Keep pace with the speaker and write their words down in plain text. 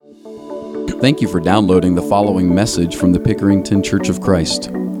Thank you for downloading the following message from the Pickerington Church of Christ.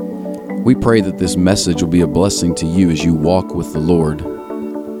 We pray that this message will be a blessing to you as you walk with the Lord.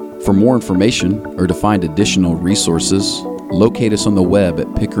 For more information or to find additional resources, locate us on the web at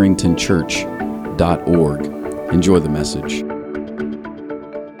pickeringtonchurch.org. Enjoy the message.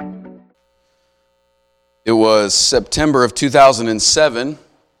 It was September of 2007.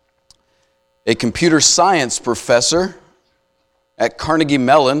 A computer science professor at Carnegie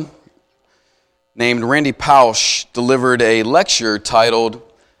Mellon named Randy Pausch delivered a lecture titled,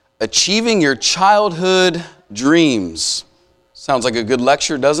 Achieving Your Childhood Dreams. Sounds like a good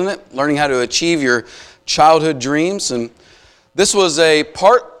lecture, doesn't it? Learning how to achieve your childhood dreams. And this was a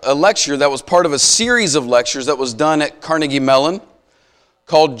lecture that was part of a series of lectures that was done at Carnegie Mellon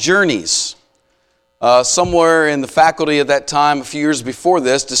called Journeys. Somewhere in the faculty at that time, a few years before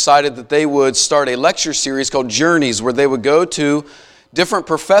this, decided that they would start a lecture series called Journeys, where they would go to different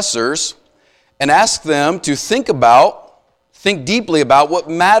professors and ask them to think deeply about what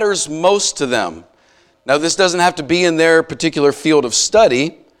matters most to them. Now, this doesn't have to be in their particular field of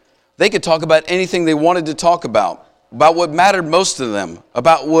study. They could talk about anything they wanted to talk about what mattered most to them,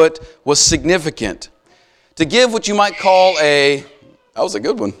 about what was significant. To give what you might call that was a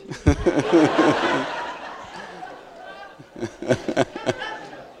good one.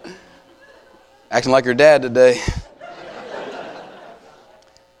 Acting like your dad today.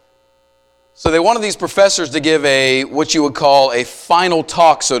 So they wanted these professors to give what you would call a final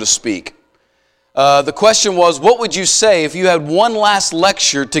talk, so to speak. The question was, what would you say if you had one last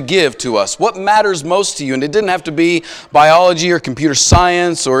lecture to give to us? What matters most to you? And it didn't have to be biology or computer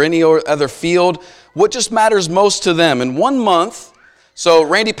science or any other field. What just matters most to them? In 1 month, so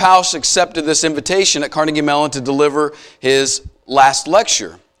Randy Pausch accepted this invitation at Carnegie Mellon to deliver his last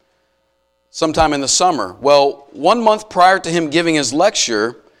lecture sometime in the summer. Well, 1 month prior to him giving his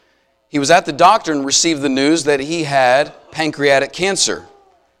lecture, he was at the doctor and received the news that he had pancreatic cancer.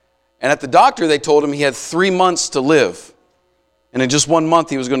 And at the doctor, they told him he had 3 months to live. And in just 1 month,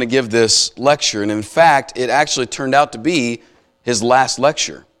 he was going to give this lecture. And in fact, it actually turned out to be his last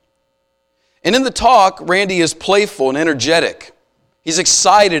lecture. And in the talk, Randy is playful and energetic. He's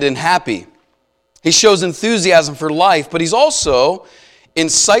excited and happy. He shows enthusiasm for life, but he's also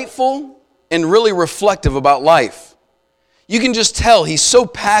insightful and really reflective about life. You can just tell he's so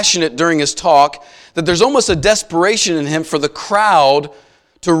passionate during his talk that there's almost a desperation in him for the crowd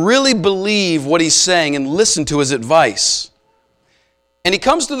to really believe what he's saying and listen to his advice. And he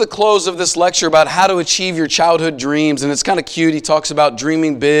comes to the close of this lecture about how to achieve your childhood dreams, and it's kind of cute. He talks about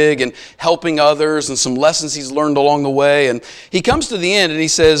dreaming big and helping others and some lessons he's learned along the way. And he comes to the end and he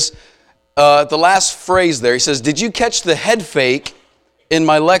says, the last phrase there, he says, "Did you catch the head fake in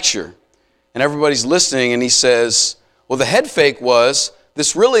my lecture?" And everybody's listening, and he says, well, the head fake was,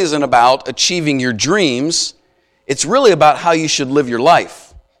 this really isn't about achieving your dreams. It's really about how you should live your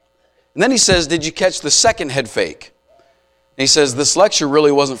life. And then he says, did you catch the second head fake? And he says, this lecture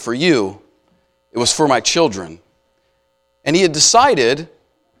really wasn't for you. It was for my children. And he had decided,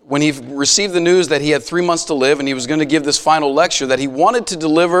 when he received the news that he had 3 months to live and he was going to give this final lecture, that he wanted to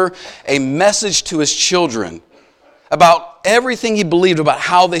deliver a message to his children about everything he believed about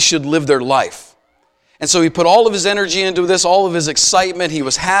how they should live their life. And so he put all of his energy into this, all of his excitement. He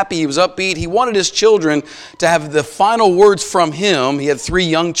was happy, he was upbeat. He wanted his children to have the final words from him. He had 3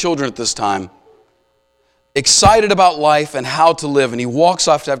 young children at this time. Excited about life and how to live. And he walks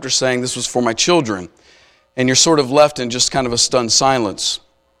off after saying, this was for my children. And you're sort of left in just kind of a stunned silence.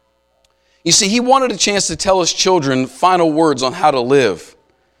 You see, he wanted a chance to tell his children final words on how to live.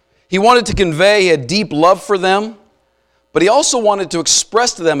 He wanted to convey a deep love for them, but he also wanted to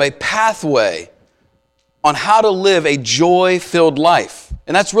express to them a pathway on how to live a joy-filled life.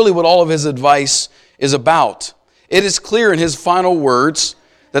 And that's really what all of his advice is about. It is clear in his final words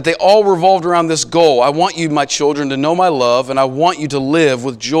that they all revolved around this goal. I want you, my children, to know my love, and I want you to live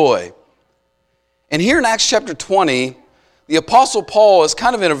with joy. And here in Acts chapter 20, the Apostle Paul is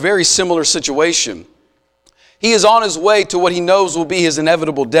kind of in a very similar situation. He is on his way to what he knows will be his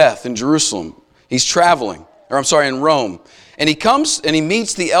inevitable death in Jerusalem. He's traveling, in Rome. And he comes and he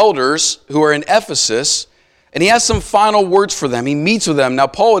meets the elders who are in Ephesus, and he has some final words for them. He meets with them. Now,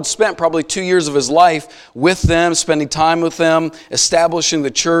 Paul had spent probably 2 years of his life with them, spending time with them, establishing the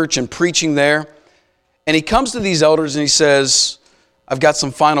church and preaching there. And he comes to these elders and he says, I've got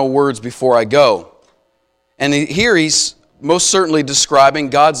some final words before I go. And here he's most certainly describing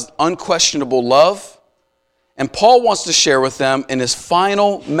God's unquestionable love. And Paul wants to share with them in his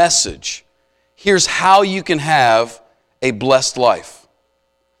final message, here's how you can have a blessed life.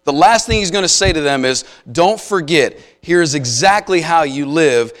 The last thing he's going to say to them is, don't forget, here's exactly how you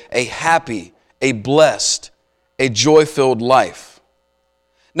live a happy, a blessed, a joy-filled life.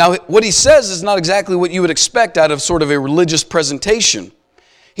 Now, what he says is not exactly what you would expect out of sort of a religious presentation.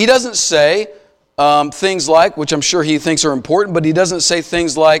 He doesn't say things like, which I'm sure he thinks are important, but he doesn't say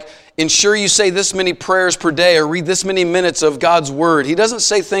things like, ensure you say this many prayers per day or read this many minutes of God's Word. He doesn't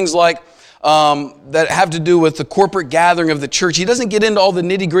say things like that have to do with the corporate gathering of the church. He doesn't get into all the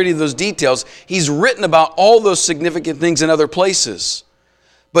nitty-gritty of those details. He's written about all those significant things in other places.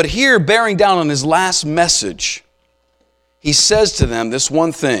 But here, bearing down on his last message, he says to them this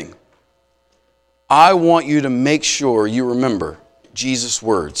one thing: I want you to make sure you remember Jesus'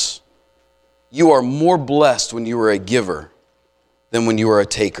 words. You are more blessed when you are a giver than when you are a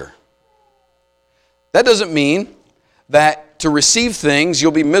taker. That doesn't mean that to receive things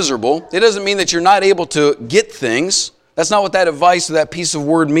you'll be miserable. It doesn't mean that you're not able to get things. That's not what that advice or that piece of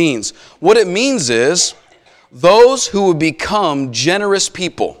word means. What it means is those who will become generous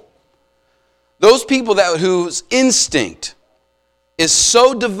people, those people whose instinct is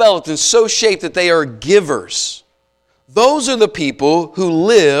so developed and so shaped that they are givers, those are the people who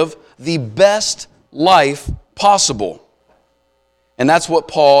live the best life possible. And that's what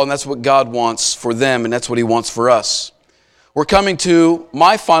Paul and that's what God wants for them, and that's what he wants for us. We're coming to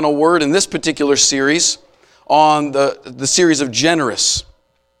my final word in this particular series on the series of generous.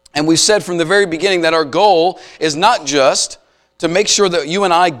 And we've said from the very beginning that our goal is not just to make sure that you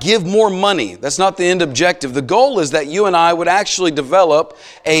and I give more money. That's not the end objective. The goal is that you and I would actually develop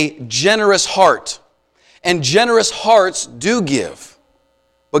a generous heart. And generous hearts do give.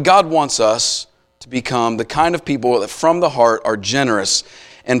 But God wants us to become the kind of people that from the heart are generous.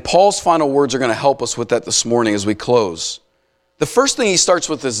 And Paul's final words are going to help us with that this morning as we close. The first thing he starts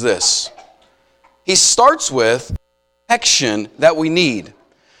with is this. He starts with protection that we need.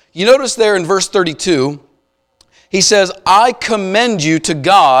 You notice there in verse 32, he says, I commend you to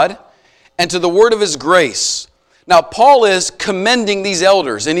God and to the word of His grace. Now, Paul is commending these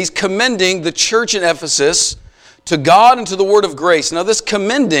elders, and he's commending the church in Ephesus to God and to the word of grace. Now, this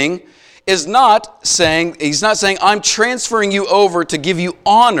commending is not saying, he's not saying, I'm transferring you over to give you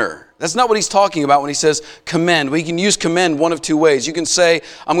honor. That's not what he's talking about when he says commend. We can use commend one of two ways. You can say,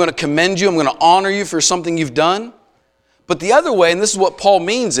 I'm going to commend you, I'm going to honor you for something you've done. But the other way, and this is what Paul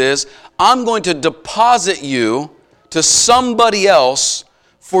means, is I'm going to deposit you to somebody else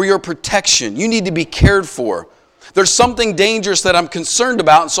for your protection. You need to be cared for. There's something dangerous that I'm concerned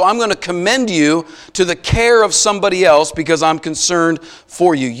about, and so I'm going to commend you to the care of somebody else because I'm concerned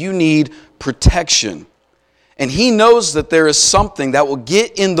for you. You need protection. And he knows that there is something that will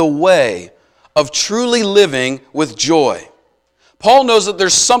get in the way of truly living with joy. Paul knows that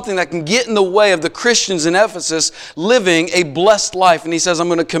there's something that can get in the way of the Christians in Ephesus living a blessed life. And he says, I'm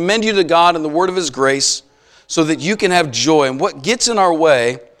going to commend you to God and the word of His grace so that you can have joy. And what gets in our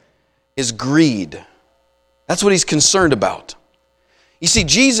way is greed. That's what he's concerned about. You see,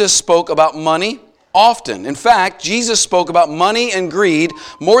 Jesus spoke about money often. In fact, Jesus spoke about money and greed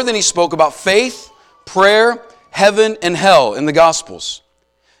more than he spoke about faith, prayer, heaven, and hell in the Gospels.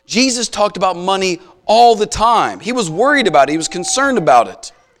 Jesus talked about money all the time. He was worried about it. He was concerned about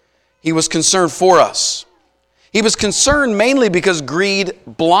it. He was concerned for us. He was concerned mainly because greed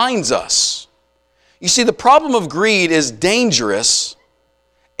blinds us. You see, the problem of greed is dangerous,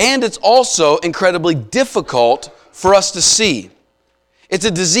 and it's also incredibly difficult for us to see. It's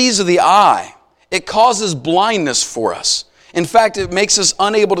a disease of the eye. It causes blindness for us. In fact, it makes us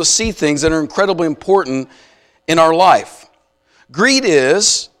unable to see things that are incredibly important in our life. Greed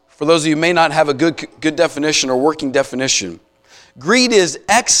is, for those of you who may not have a good definition or working definition, greed is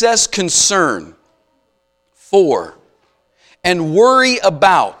excess concern for and worry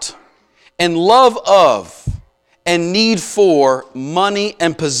about and love of and need for money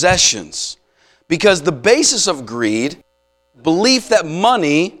and possessions. Because the basis of greed, belief that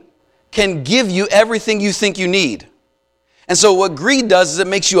money can give you everything you think you need. And so what greed does is it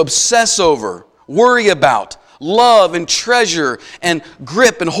makes you obsess over, worry about, love and treasure and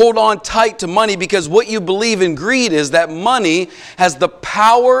grip and hold on tight to money, because what you believe in greed is that money has the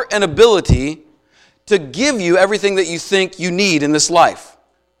power and ability to give you everything that you think you need in this life.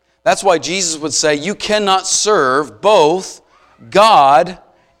 That's why Jesus would say you cannot serve both God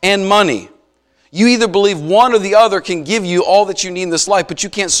and money. You either believe one or the other can give you all that you need in this life, but you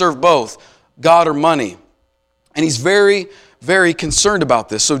can't serve both, God or money. And he's very, very concerned about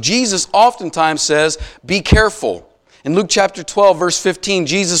this. So Jesus oftentimes says, be careful. In Luke chapter 12, verse 15,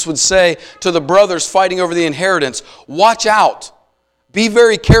 Jesus would say to the brothers fighting over the inheritance, watch out, be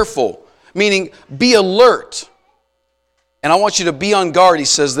very careful, meaning be alert. And I want you to be on guard, he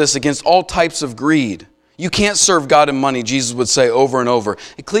says this, against all types of greed. You can't serve God and money, Jesus would say over and over.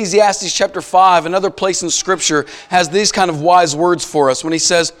 Ecclesiastes chapter 5, another place in Scripture, has these kind of wise words for us when he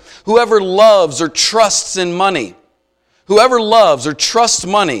says, whoever loves or trusts in money, whoever loves or trusts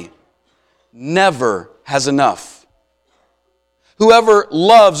money never has enough. Whoever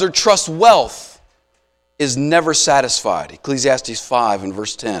loves or trusts wealth is never satisfied. Ecclesiastes 5 and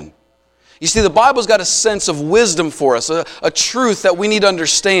verse 10. You see, the Bible's got a sense of wisdom for us, a truth that we need to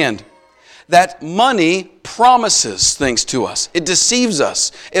understand. That money promises things to us. It deceives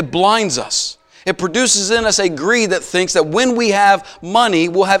us. It blinds us. It produces in us a greed that thinks that when we have money,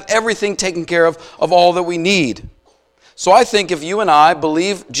 we'll have everything taken care of all that we need. So I think if you and I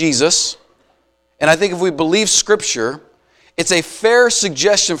believe Jesus, and I think if we believe Scripture, it's a fair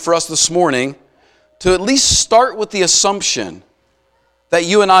suggestion for us this morning to at least start with the assumption that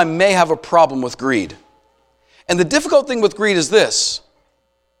you and I may have a problem with greed. And the difficult thing with greed is this.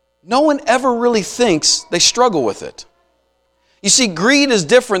 No one ever really thinks they struggle with it. You see, greed is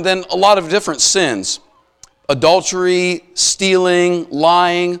different than a lot of different sins. Adultery, stealing,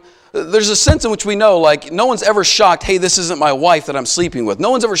 lying. There's a sense in which we know, like, no one's ever shocked, hey, this isn't my wife that I'm sleeping with. No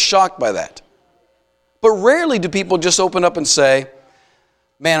one's ever shocked by that. But rarely do people just open up and say,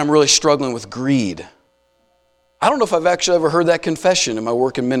 man, I'm really struggling with greed. I don't know if I've actually ever heard that confession in my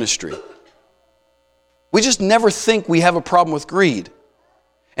work in ministry. We just never think we have a problem with greed.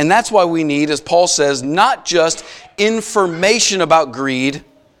 And that's why we need, as Paul says, not just information about greed,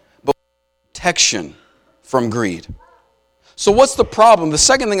 but protection from greed. So what's the problem? The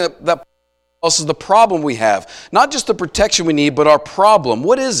second thing that tells us is the problem we have. Not just the protection we need, but our problem.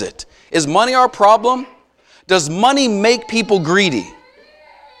 What is it? Is money our problem? Does money make people greedy?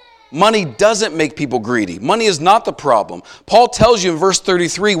 Money doesn't make people greedy. Money is not the problem. Paul tells you in verse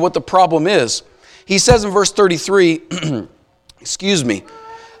 33 what the problem is. He says in verse 33,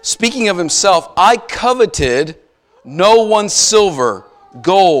 speaking of himself, I coveted no one's silver,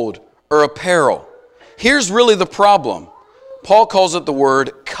 gold, or apparel. Here's really the problem. Paul calls it the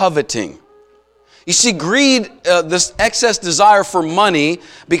word coveting. You see, greed, this excess desire for money,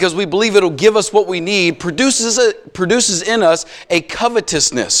 because we believe it'll give us what we need, produces in us a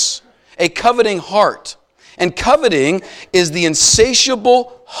covetousness, a coveting heart. And coveting is the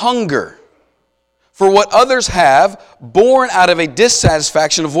insatiable hunger for what others have, born out of a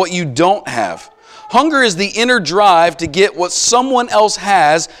dissatisfaction of what you don't have. Hunger is the inner drive to get what someone else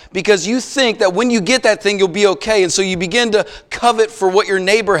has because you think that when you get that thing, you'll be okay. And so you begin to covet for what your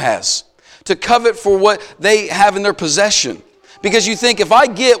neighbor has, to covet for what they have in their possession. Because you think, if I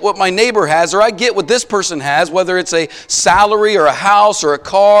get what my neighbor has, or I get what this person has, whether it's a salary or a house or a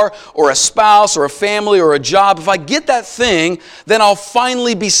car or a spouse or a family or a job, if I get that thing, then I'll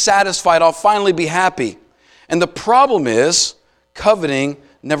finally be satisfied. I'll finally be happy. And the problem is, coveting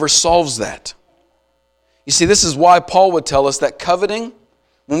never solves that. You see, this is why Paul would tell us that coveting,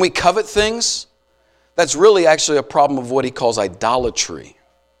 when we covet things, that's really actually a problem of what he calls idolatry.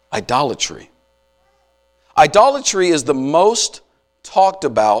 Idolatry. Idolatry is the most talked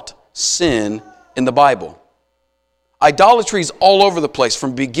about sin in the Bible. Idolatry is all over the place,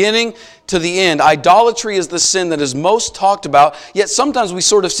 from beginning to the end. Idolatry is the sin that is most talked about, yet sometimes we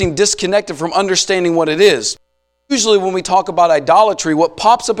sort of seem disconnected from understanding what it is. Usually when we talk about idolatry, what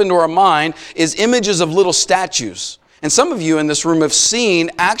pops up into our mind is images of little statues. And some of you in this room have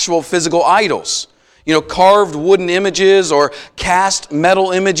seen actual physical idols. You know, carved wooden images or cast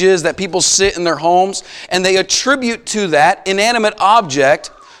metal images that people sit in their homes, and they attribute to that inanimate object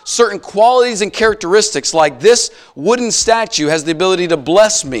certain qualities and characteristics, like this wooden statue has the ability to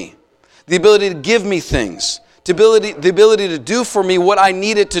bless me, the ability to give me things, the ability to do for me what I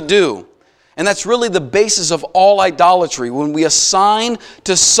need it to do. And that's really the basis of all idolatry. When we assign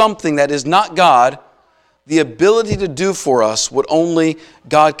to something that is not God the ability to do for us what only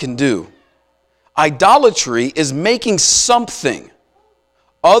God can do. Idolatry is making something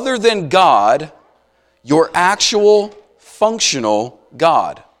other than God your actual functional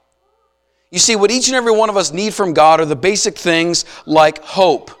God. You see, what each and every one of us need from God are the basic things like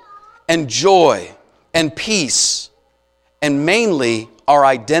hope and joy and peace, and mainly our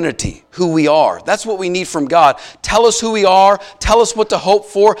identity, who we are. That's what we need from God. Tell us who we are. Tell us what to hope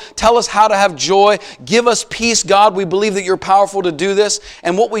for. Tell us how to have joy. Give us peace, God. We believe that you're powerful to do this.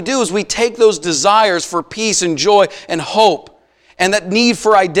 And what we do is we take those desires for peace and joy and hope and that need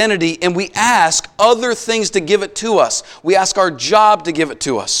for identity, and we ask other things to give it to us. We ask our job to give it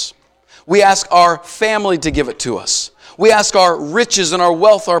to us. We ask our family to give it to us. We ask our riches and our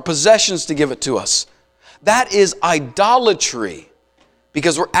wealth, our possessions to give it to us. That is idolatry.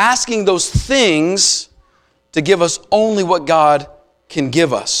 Because we're asking those things to give us only what God can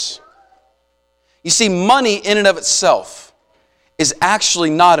give us. You see, money in and of itself is actually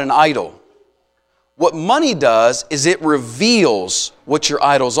not an idol. What money does is it reveals what your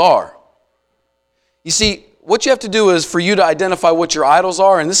idols are. You see, what you have to do is for you to identify what your idols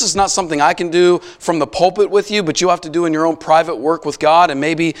are, and this is not something I can do from the pulpit with you, but you have to do in your own private work with God and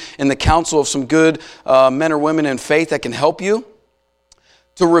maybe in the counsel of some good men or women in faith that can help you.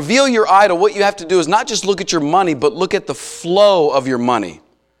 To reveal your idol, what you have to do is not just look at your money, but look at the flow of your money.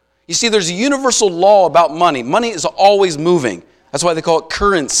 You see, there's a universal law about money. Money is always moving. That's why they call it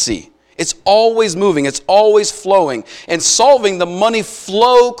currency. It's always moving. It's always flowing. And solving the money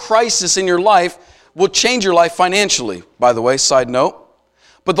flow crisis in your life will change your life financially, by the way, side note.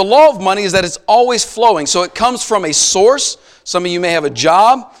 But the law of money is that it's always flowing. So it comes from a source. Some of you may have a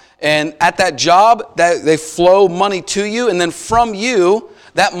job, and at that job, they flow money to you, and then from you,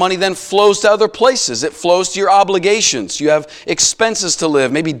 that money then flows to other places. It flows to your obligations. You have expenses to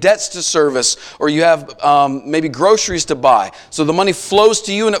live, maybe debts to service, or you have maybe groceries to buy. So the money flows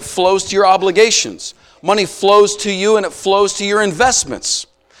to you and it flows to your obligations. Money flows to you and it flows to your investments.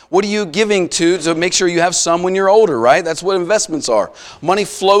 What are you giving to make sure you have some when you're older, right? That's what investments are. Money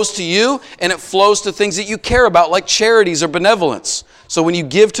flows to you and it flows to things that you care about, like charities or benevolence. So when you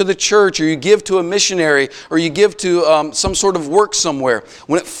give to the church or you give to a missionary or you give to some sort of work somewhere,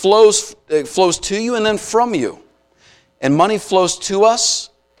 when it flows to you and then from you. And money flows to us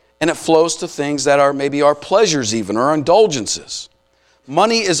and it flows to things that are maybe our pleasures even or our indulgences.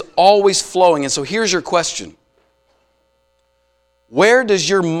 Money is always flowing. And so here's your question. Where does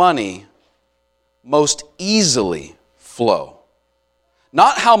your money most easily flow?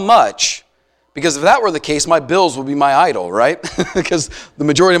 Not how much, because if that were the case, my bills would be my idol, right? Because the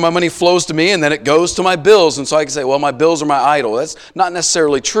majority of my money flows to me and then it goes to my bills. And so I can say, well, my bills are my idol. That's not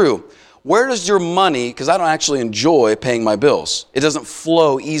necessarily true. Where does your money, because I don't actually enjoy paying my bills. It doesn't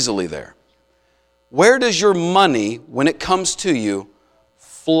flow easily there. Where does your money, when it comes to you,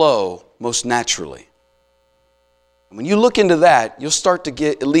 flow most naturally? When you look into that, you'll start to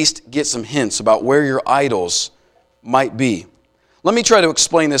at least get some hints about where your idols might be. Let me try to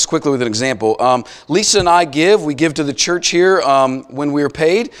explain this quickly with an example. Lisa and I we give to the church here when we are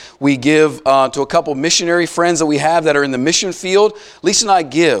paid. We give to a couple missionary friends that we have that are in the mission field. Lisa and I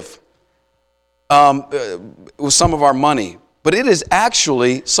give with some of our money. But it is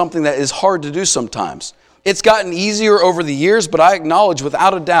actually something that is hard to do sometimes. It's gotten easier over the years, but I acknowledge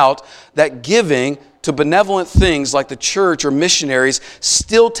without a doubt that giving to benevolent things like the church or missionaries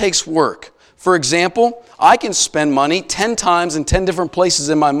still takes work. For example, I can spend money 10 times in 10 different places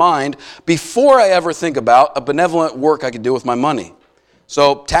in my mind before I ever think about a benevolent work I could do with my money.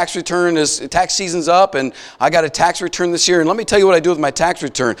 So tax season's up and I got a tax return this year. And let me tell you what I do with my tax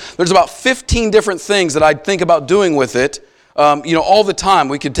return. There's about 15 different things that I think about doing with it. All the time.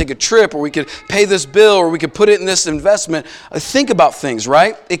 We could take a trip, or we could pay this bill, or we could put it in this investment. Think about things,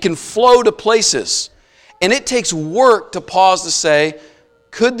 right? It can flow to places. And it takes work to pause to say,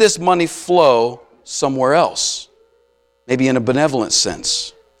 could this money flow somewhere else? Maybe in a benevolent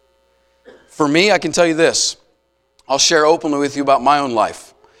sense. For me, I can tell you this. I'll share openly with you about my own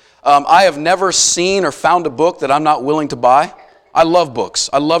life. I have never seen or found a book that I'm not willing to buy. I love books.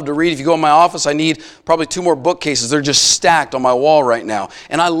 I love to read. If you go in my office, I need probably 2 more bookcases. They're just stacked on my wall right now.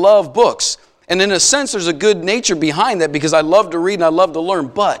 And I love books. And in a sense, there's a good nature behind that because I love to read and I love to learn.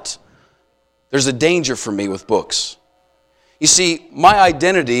 But there's a danger for me with books. You see, my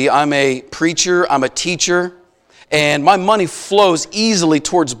identity, I'm a preacher, I'm a teacher, and my money flows easily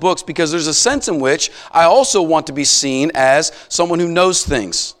towards books because there's a sense in which I also want to be seen as someone who knows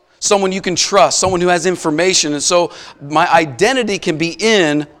things. Someone you can trust, someone who has information. And so my identity can be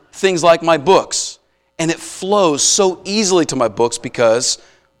in things like my books. And it flows so easily to my books because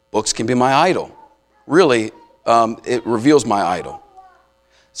books can be my idol. Really, it reveals my idol.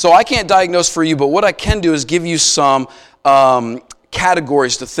 So I can't diagnose for you, but what I can do is give you some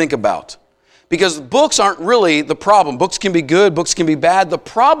categories to think about. Because books aren't really the problem. Books can be good, books can be bad. The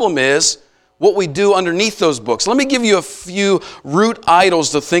problem is what we do underneath those books. Let me give you a few root idols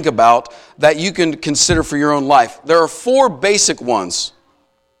to think about that you can consider for your own life. There are 4 basic ones.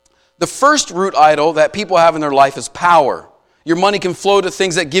 The first root idol that people have in their life is power. Your money can flow to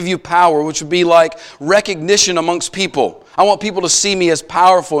things that give you power, which would be like recognition amongst people. I want people to see me as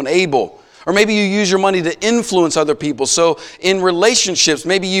powerful and able. Or maybe you use your money to influence other people. So in relationships,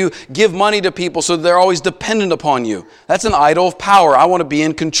 maybe you give money to people so they're always dependent upon you. That's an idol of power. I want to be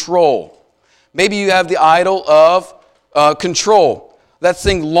in control. Maybe you have the idol of control. That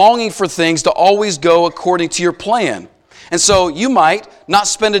thing longing for things to always go according to your plan. And so you might not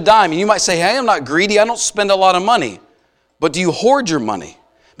spend a dime. And you might say, hey, I'm not greedy. I don't spend a lot of money. But do you hoard your money?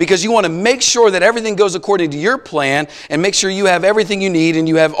 Because you want to make sure that everything goes according to your plan and make sure you have everything you need and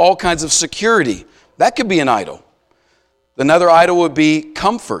you have all kinds of security. That could be an idol. Another idol would be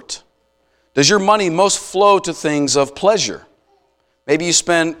comfort. Does your money most flow to things of pleasure? Maybe you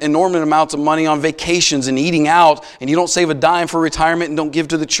spend enormous amounts of money on vacations and eating out and you don't save a dime for retirement and don't give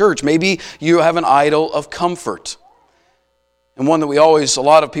to the church. Maybe you have an idol of comfort. And one that a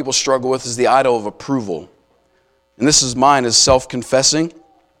lot of people struggle with is the idol of approval. And this is mine, is self-confessing,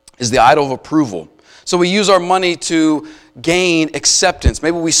 is the idol of approval. So we use our money to gain acceptance.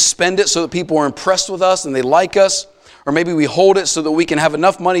 Maybe we spend it so that people are impressed with us and they like us. Or maybe we hold it so that we can have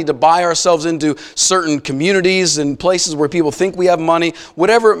enough money to buy ourselves into certain communities and places where people think we have money.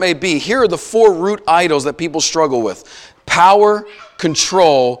 Whatever it may be, here are the 4 root idols that people struggle with: power,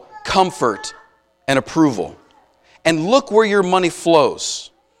 control, comfort, and approval. And look where your money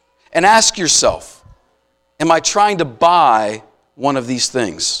flows. And ask yourself, am I trying to buy one of these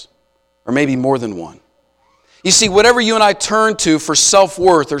things? Or maybe more than one. You see, whatever you and I turn to for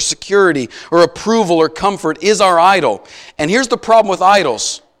self-worth or security or approval or comfort is our idol. And here's the problem with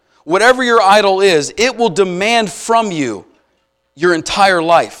idols. Whatever your idol is, it will demand from you your entire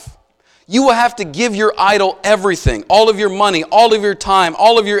life. You will have to give your idol everything, all of your money, all of your time,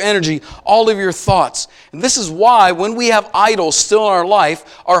 all of your energy, all of your thoughts. And this is why when we have idols still in our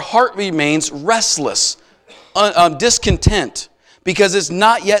life, our heart remains restless, discontent. Because it's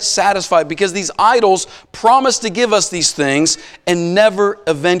not yet satisfied. Because these idols promise to give us these things and never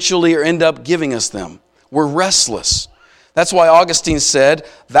eventually or end up giving us them. We're restless. That's why Augustine said,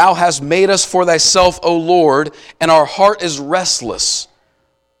 "Thou hast made us for thyself, O Lord, and our heart is restless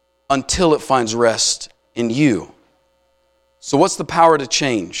until it finds rest in you." So what's the power to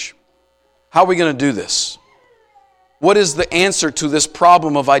change? How are we going to do this? What is the answer to this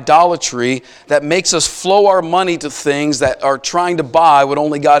problem of idolatry that makes us flow our money to things that are trying to buy what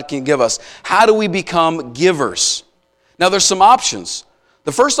only God can give us? How do we become givers? Now, there's some options.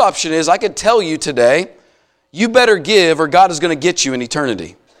 The first option is I could tell you today, you better give or God is going to get you in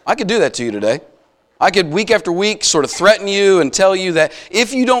eternity. I could do that to you today. I could week after week sort of threaten you and tell you that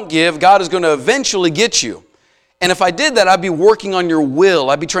if you don't give, God is going to eventually get you. And if I did that, I'd be working on your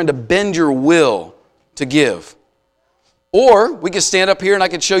will. I'd be trying to bend your will to give. Or we could stand up here and I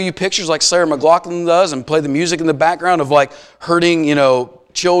could show you pictures like Sarah McLachlan does and play the music in the background of like hurting,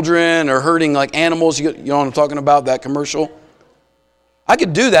 children or hurting like animals. You know what I'm talking about, that commercial? I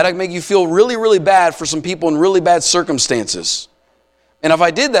could do that. I could make you feel really, really bad for some people in really bad circumstances. And if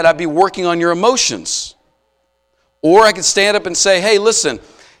I did that, I'd be working on your emotions. Or I could stand up and say, hey, listen,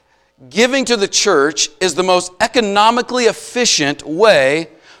 giving to the church is the most economically efficient way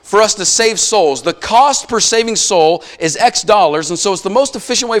for us to save souls. The cost per saving soul is X dollars, and so it's the most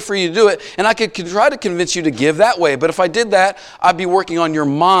efficient way for you to do it, and I could try to convince you to give that way, but if I did that, I'd be working on your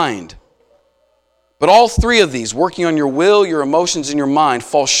mind. But all 3 of these, working on your will, your emotions, and your mind,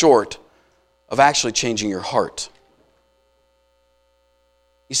 fall short of actually changing your heart.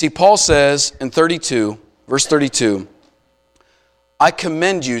 You see, Paul says in verse 32, I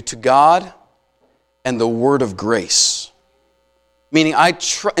commend you to God and the word of grace. Meaning I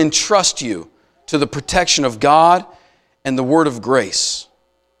entrust you to the protection of God and the word of grace.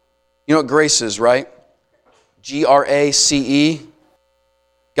 You know what grace is, right? Grace.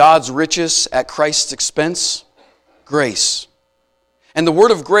 God's riches at Christ's expense. Grace. And the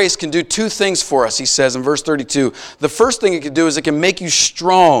word of grace can do 2 things for us, he says in verse 32. The first thing it can do is it can make you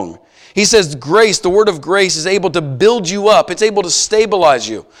strong. He says grace, the word of grace, is able to build you up. It's able to stabilize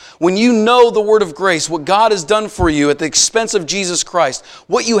you. When you know the word of grace, what God has done for you at the expense of Jesus Christ,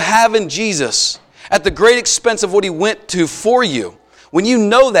 what you have in Jesus, at the great expense of what he went to for you, when you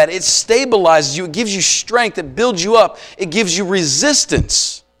know that, it stabilizes you, it gives you strength, it builds you up, it gives you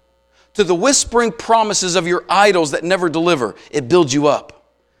resistance to the whispering promises of your idols that never deliver. It builds you up.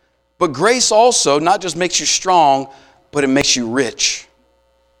 But grace also not just makes you strong, but it makes you rich.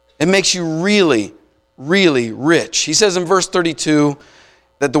 It makes you really, really rich. He says in verse 32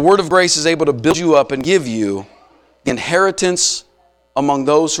 that the word of grace is able to build you up and give you inheritance among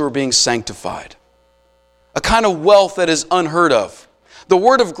those who are being sanctified. A kind of wealth that is unheard of. The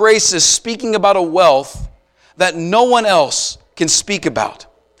word of grace is speaking about a wealth that no one else can speak about.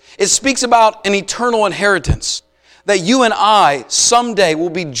 It speaks about an eternal inheritance that you and I someday will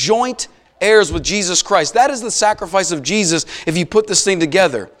be joint heirs with Jesus Christ. That is the sacrifice of Jesus if you put this thing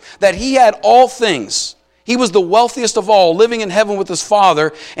together. That he had all things. He was the wealthiest of all, living in heaven with his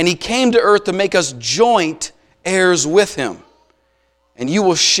Father, and he came to earth to make us joint heirs with him. And you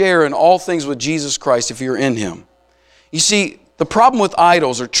will share in all things with Jesus Christ if you're in him. You see, the problem with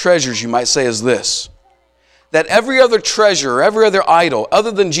idols or treasures, you might say, is this: that every other treasure, or every other idol,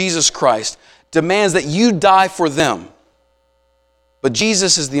 other than Jesus Christ, demands that you die for them. But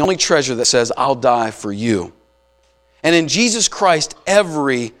Jesus is the only treasure that says, I'll die for you. And in Jesus Christ,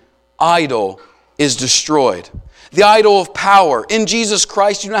 every idol is destroyed. The idol of power. In Jesus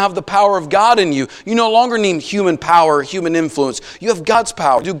Christ, you now have the power of God in you. You no longer need human power, human influence. You have God's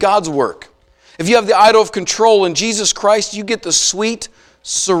power. Do God's work. If you have the idol of control in Jesus Christ, you get the sweet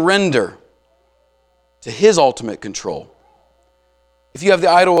surrender to His ultimate control. If you have the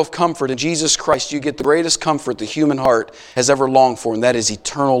idol of comfort in Jesus Christ, you get the greatest comfort the human heart has ever longed for, and that is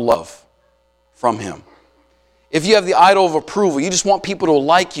eternal love from Him. If you have the idol of approval, you just want people to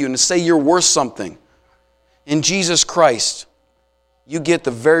like you and to say you're worth something. In Jesus Christ, you get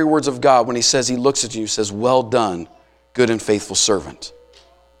the very words of God when He says, He looks at you and says, well done, good and faithful servant.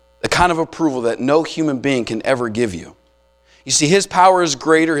 The kind of approval that no human being can ever give you. You see, His power is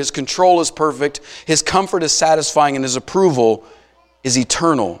greater, His control is perfect, His comfort is satisfying, and His approval is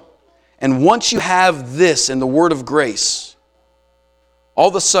eternal. And once you have this in the word of grace, all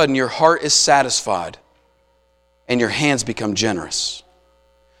of a sudden your heart is satisfied and your hands become generous.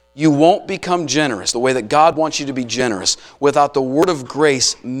 You won't become generous the way that God wants you to be generous without the word of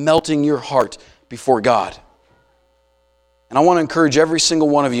grace melting your heart before God. And I want to encourage every single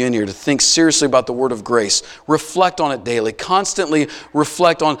one of you in here to think seriously about the word of grace. Reflect on it daily. Constantly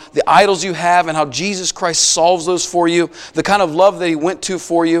reflect on the idols you have and how Jesus Christ solves those for you. The kind of love that He went to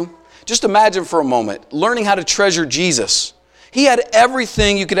for you. Just imagine for a moment learning how to treasure Jesus. He had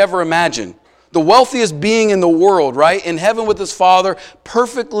everything you could ever imagine. The wealthiest being in the world, right? In heaven with His Father,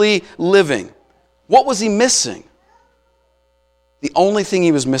 perfectly living. What was He missing? The only thing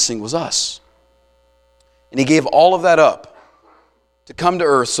He was missing was us. And He gave all of that up to come to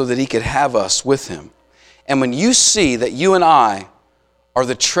earth so that He could have us with Him. And when you see that you and I are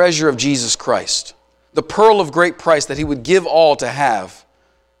the treasure of Jesus Christ, the pearl of great price that He would give all to have,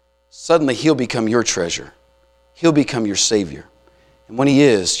 suddenly He'll become your treasure. He'll become your Savior. And when He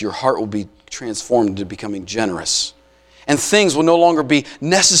is, your heart will be transformed into becoming generous. And things will no longer be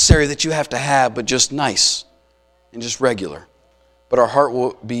necessary that you have to have, but just nice and just regular. But our heart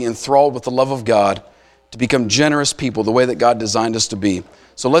will be enthralled with the love of God to become generous people the way that God designed us to be.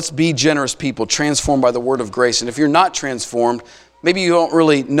 So let's be generous people, transformed by the word of grace. And if you're not transformed, maybe you don't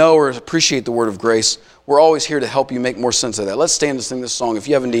really know or appreciate the word of grace, we're always here to help you make more sense of that. Let's stand and sing this song. If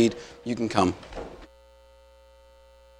you have a need, you can come.